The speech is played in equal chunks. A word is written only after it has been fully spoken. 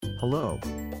Hello.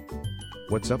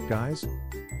 What's up, guys?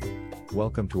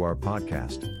 Welcome to our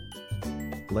podcast.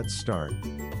 Let's start.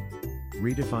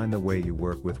 Redefine the way you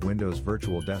work with Windows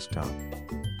Virtual Desktop.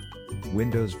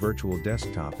 Windows Virtual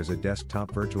Desktop is a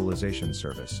desktop virtualization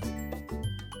service.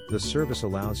 The service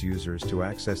allows users to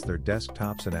access their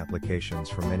desktops and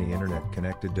applications from any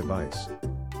internet-connected device.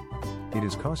 It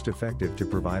is cost-effective to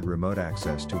provide remote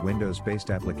access to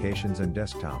Windows-based applications and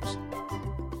desktops.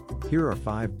 Here are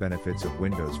 5 benefits of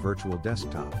Windows Virtual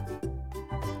Desktop.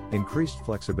 Increased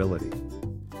flexibility.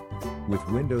 With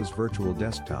Windows Virtual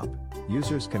Desktop,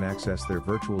 users can access their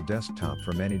virtual desktop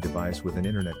from any device with an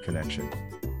internet connection.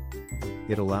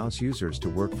 It allows users to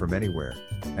work from anywhere,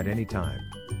 at any time.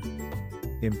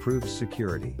 Improved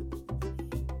security.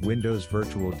 Windows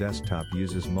Virtual Desktop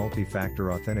uses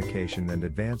multi-factor authentication and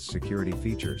advanced security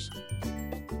features.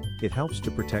 It helps to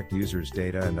protect users'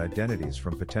 data and identities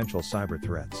from potential cyber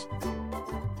threats.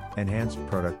 Enhanced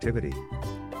productivity.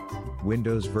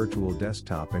 Windows Virtual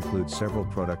Desktop includes several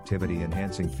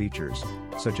productivity-enhancing features,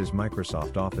 such as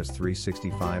Microsoft Office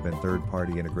 365 and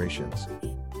third-party integrations.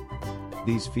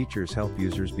 These features help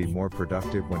users be more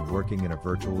productive when working in a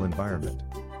virtual environment.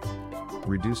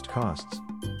 Reduced costs.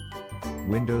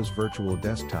 Windows Virtual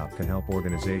Desktop can help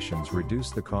organizations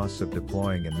reduce the costs of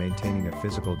deploying and maintaining a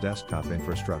physical desktop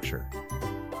infrastructure.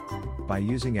 By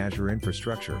using Azure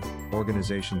infrastructure,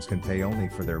 organizations can pay only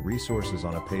for their resources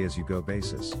on a pay-as-you-go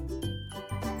basis.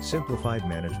 Simplified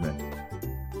management.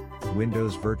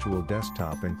 Windows Virtual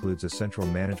Desktop includes a central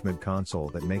management console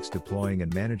that makes deploying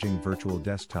and managing virtual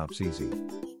desktops easy.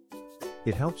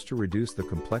 It helps to reduce the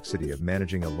complexity of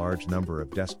managing a large number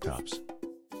of desktops.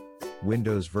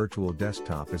 Windows Virtual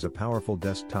Desktop is a powerful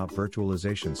desktop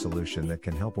virtualization solution that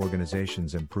can help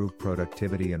organizations improve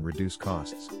productivity and reduce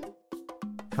costs.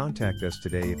 Contact us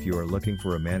today if you are looking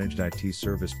for a managed IT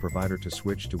service provider to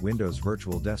switch to Windows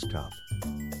Virtual Desktop.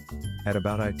 At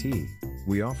About IT,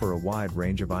 we offer a wide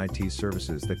range of IT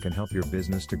services that can help your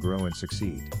business to grow and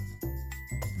succeed.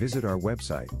 Visit our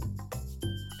website,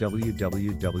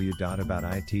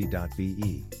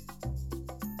 www.aboutit.be.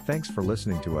 Thanks for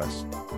listening to us.